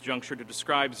accurate at this juncture to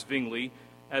describe Zwingli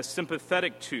as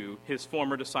sympathetic to his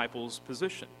former disciples'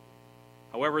 position.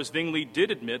 However, Zwingli did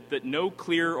admit that no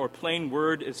clear or plain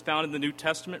word is found in the New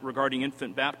Testament regarding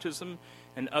infant baptism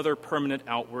and other permanent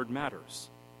outward matters.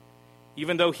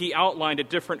 Even though he outlined a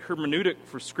different hermeneutic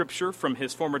for Scripture from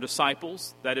his former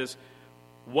disciples, that is,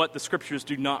 what the Scriptures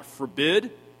do not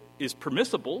forbid is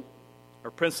permissible,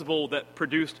 a principle that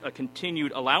produced a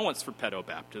continued allowance for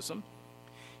pedobaptism,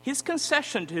 his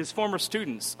concession to his former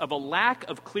students of a lack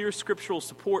of clear scriptural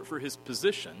support for his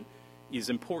position is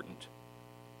important.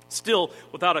 Still,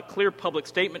 without a clear public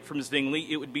statement from Zwingli,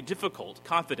 it would be difficult,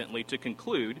 confidently, to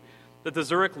conclude that the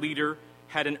Zurich leader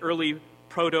had an early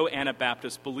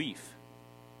proto-Anabaptist belief.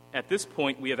 At this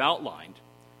point, we have outlined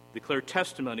the clear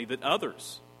testimony that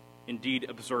others indeed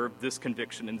observed this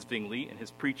conviction in Zwingli in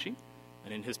his preaching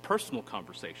and in his personal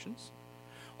conversations.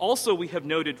 Also, we have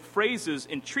noted phrases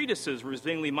in treatises where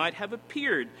Zwingli might have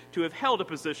appeared to have held a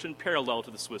position parallel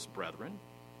to the Swiss Brethren.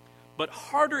 But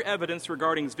harder evidence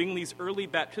regarding Zwingli's early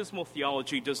baptismal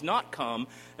theology does not come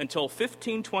until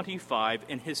 1525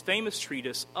 in his famous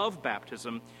treatise of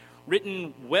baptism,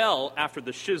 written well after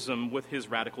the schism with his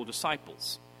radical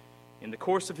disciples. In the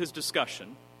course of his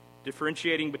discussion,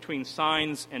 differentiating between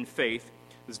signs and faith,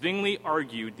 Zwingli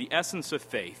argued the essence of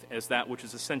faith as that which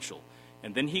is essential,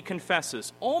 and then he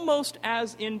confesses, almost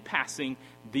as in passing,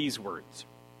 these words: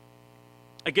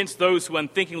 "Against those who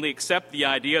unthinkingly accept the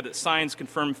idea that signs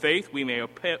confirm faith, we may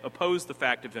oppose the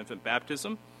fact of infant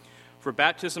baptism. For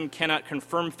baptism cannot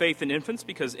confirm faith in infants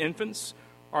because infants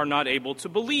are not able to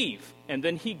believe." And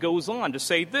then he goes on to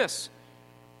say this: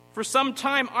 "For some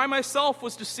time I myself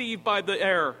was deceived by the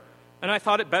error, and I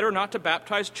thought it better not to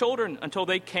baptize children until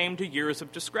they came to years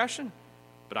of discretion.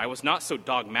 But I was not so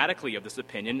dogmatically of this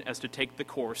opinion as to take the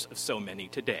course of so many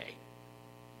today."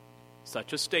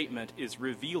 Such a statement is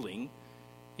revealing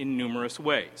in numerous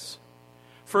ways.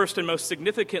 First and most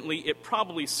significantly, it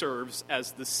probably serves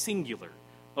as the singular,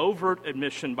 overt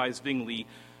admission by Zwingli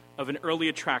of an early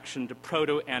attraction to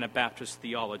proto-Anabaptist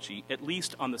theology, at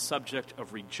least on the subject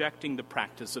of rejecting the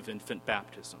practice of infant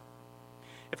baptism.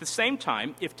 At the same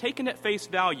time, if taken at face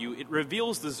value, it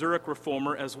reveals the Zurich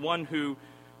reformer as one who,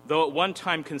 though at one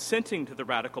time consenting to the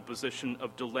radical position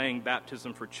of delaying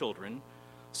baptism for children,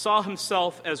 saw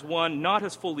himself as one not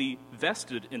as fully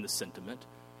vested in the sentiment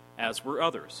as were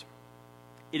others.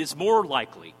 It is more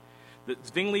likely that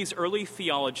Zwingli's early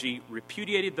theology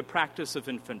repudiated the practice of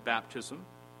infant baptism,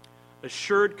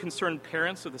 assured concerned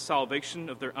parents of the salvation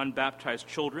of their unbaptized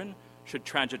children should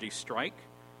tragedy strike,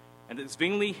 and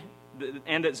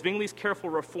that Zwingli's careful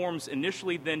reforms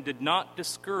initially then did not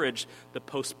discourage the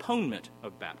postponement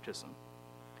of baptism.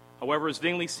 However,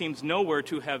 Zwingli seems nowhere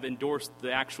to have endorsed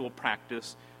the actual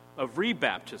practice of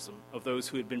rebaptism of those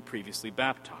who had been previously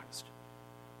baptized.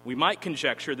 We might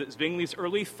conjecture that Zwingli's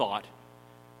early thought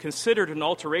considered an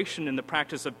alteration in the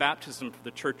practice of baptism for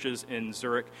the churches in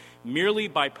Zurich merely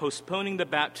by postponing the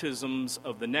baptisms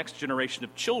of the next generation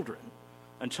of children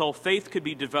until faith could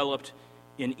be developed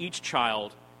in each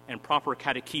child and proper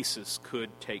catechesis could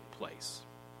take place.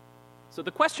 So the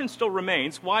question still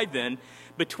remains, why then,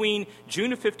 between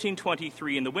June of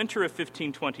 1523 and the winter of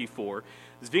 1524,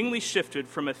 Zwingli shifted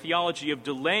from a theology of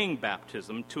delaying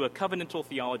baptism to a covenantal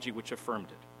theology which affirmed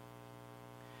it?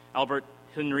 Albert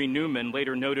Henry Newman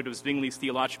later noted of Zwingli's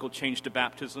theological change to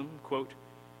baptism, quote,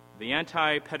 "The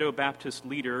anti-pedo-Baptist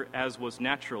leader, as was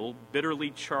natural,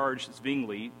 bitterly charged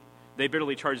Zwingli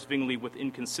with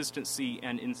inconsistency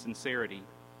and insincerity.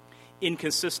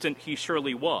 Inconsistent he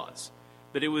surely was,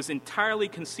 but it was entirely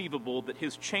conceivable that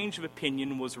his change of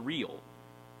opinion was real.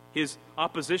 His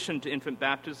opposition to infant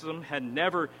baptism had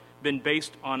never been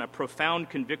based on a profound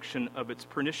conviction of its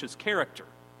pernicious character.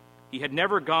 He had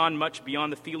never gone much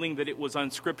beyond the feeling that it was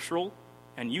unscriptural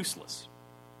and useless."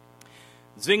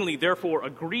 Zwingli therefore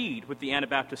agreed with the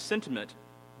Anabaptist sentiment,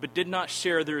 but did not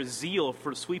share their zeal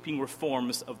for sweeping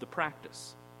reforms of the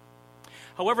practice.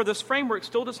 However, this framework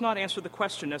still does not answer the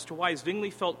question as to why Zwingli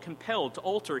felt compelled to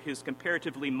alter his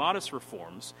comparatively modest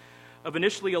reforms of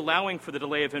initially allowing for the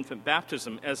delay of infant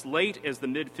baptism as late as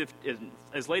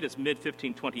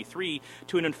mid-1523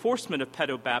 to an enforcement of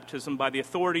pedo-baptism by the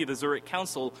authority of the Zurich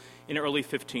Council in early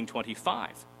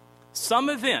 1525. Some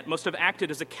event must have acted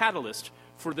as a catalyst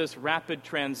for this rapid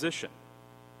transition.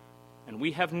 And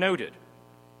we have noted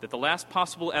that the last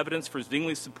possible evidence for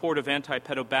Zwingli's support of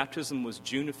anti-pedo-baptism was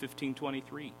June of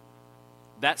 1523.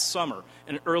 That summer,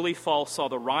 an early fall saw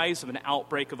the rise of an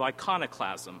outbreak of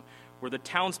iconoclasm, where the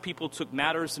townspeople took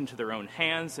matters into their own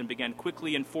hands and began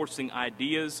quickly enforcing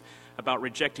ideas about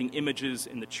rejecting images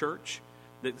in the church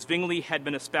that Zwingli had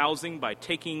been espousing by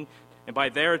taking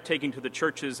to the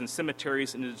churches and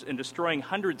cemeteries and destroying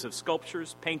hundreds of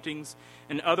sculptures, paintings,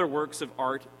 and other works of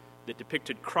art that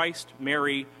depicted Christ,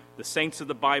 Mary, the saints of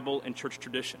the Bible, and church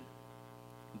tradition.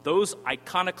 Those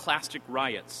iconoclastic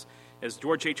riots, as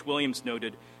George H. Williams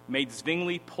noted, made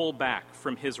Zwingli pull back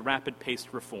from his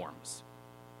rapid-paced reforms.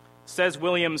 Says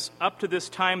Williams, up to this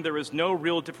time there is no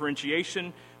real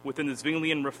differentiation within the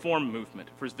Zwinglian reform movement,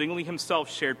 for Zwingli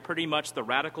himself shared pretty much the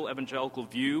radical evangelical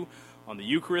view on the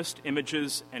Eucharist,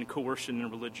 images, and coercion in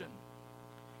religion.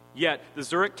 Yet, the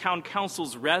Zurich Town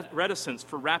Council's reticence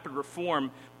for rapid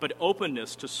reform but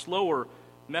openness to slower,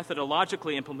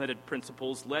 methodologically implemented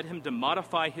principles led him to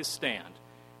modify his stand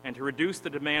and to reduce the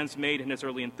demands made in his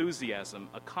early enthusiasm,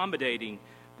 accommodating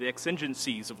the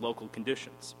exigencies of local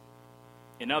conditions.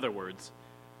 In other words,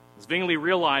 Zwingli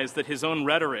realized that his own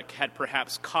rhetoric had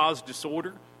perhaps caused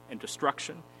disorder and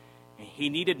destruction, and he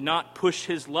needed not push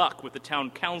his luck with the town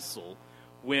council,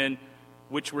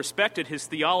 which respected his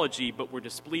theology but were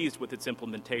displeased with its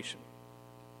implementation.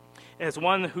 As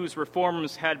one whose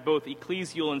reforms had both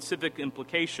ecclesial and civic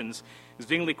implications,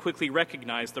 Zwingli quickly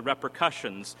recognized the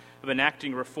repercussions of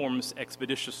enacting reforms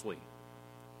expeditiously.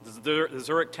 The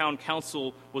Zurich Town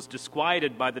Council was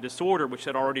disquieted by the disorder which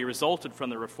had already resulted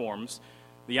from the reforms,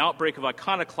 the outbreak of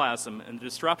iconoclasm, and the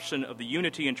disruption of the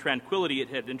unity and tranquility it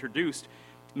had introduced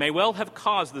may well have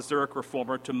caused the Zurich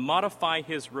reformer to modify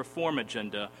his reform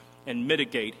agenda and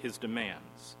mitigate his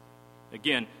demands.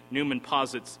 Again, Newman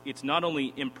posits it's not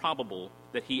only improbable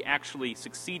that he actually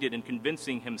succeeded in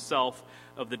convincing himself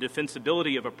of the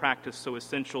defensibility of a practice so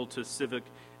essential to civic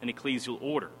and ecclesial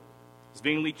order.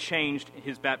 Zwingli changed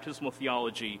his baptismal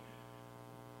theology.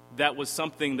 That was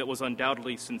something that was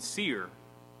undoubtedly sincere,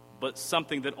 but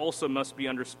something that also must be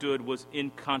understood was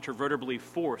incontrovertibly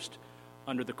forced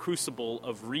under the crucible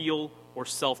of real or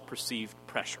self-perceived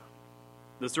pressure.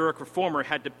 The Zurich reformer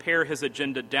had to pare his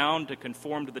agenda down to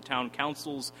conform to the town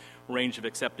council's range of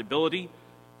acceptability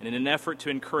and in an effort to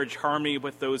encourage harmony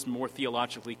with those more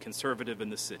theologically conservative in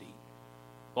the city.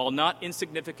 While not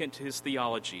insignificant to his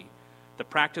theology, the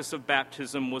practice of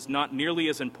baptism was not nearly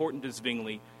as important to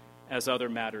Zwingli as other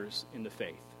matters in the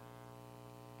faith.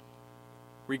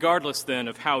 Regardless, then,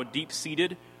 of how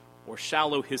deep-seated or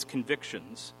shallow his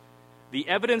convictions, the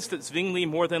evidence that Zwingli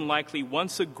more than likely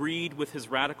once agreed with his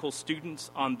radical students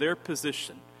on their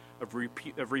position of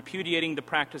repudiating the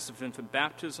practice of infant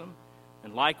baptism,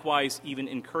 and likewise even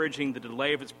encouraging the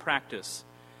delay of its practice,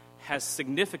 has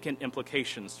significant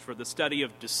implications for the study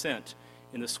of dissent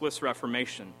in the Swiss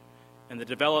Reformation and the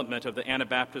development of the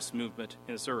Anabaptist movement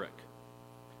in Zurich.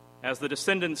 As the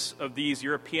descendants of these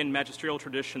European magisterial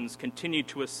traditions continue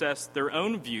to assess their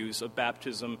own views of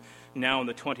baptism now in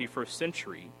the 21st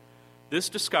century, this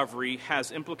discovery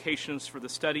has implications for the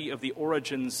study of the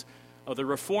origins of the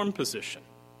Reformed position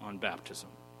on baptism.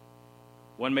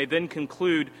 One may then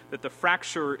conclude that the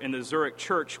fracture in the Zurich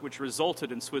church which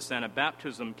resulted in Swiss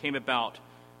Anabaptism came about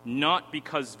not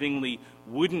because Zwingli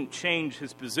wouldn't change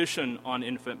his position on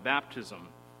infant baptism,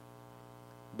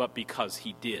 but because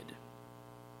he did.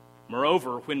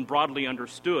 Moreover, when broadly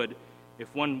understood,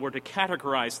 if one were to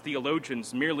categorize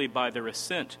theologians merely by their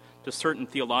assent to certain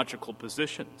theological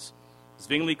positions,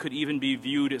 Zwingli could even be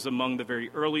viewed as among the very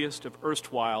earliest of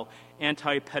erstwhile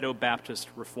anti-pedo-Baptist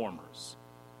reformers.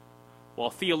 While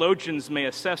theologians may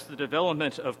assess the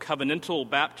development of covenantal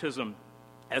baptism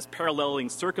as paralleling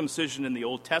circumcision in the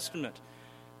Old Testament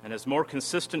and as more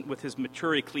consistent with his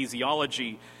mature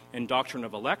ecclesiology and doctrine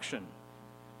of election,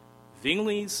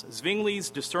 Zwingli's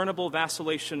discernible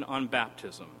vacillation on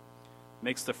baptism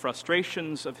makes the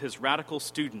frustrations of his radical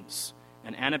students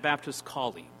and Anabaptist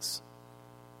colleagues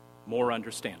more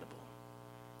understandable.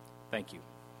 Thank you.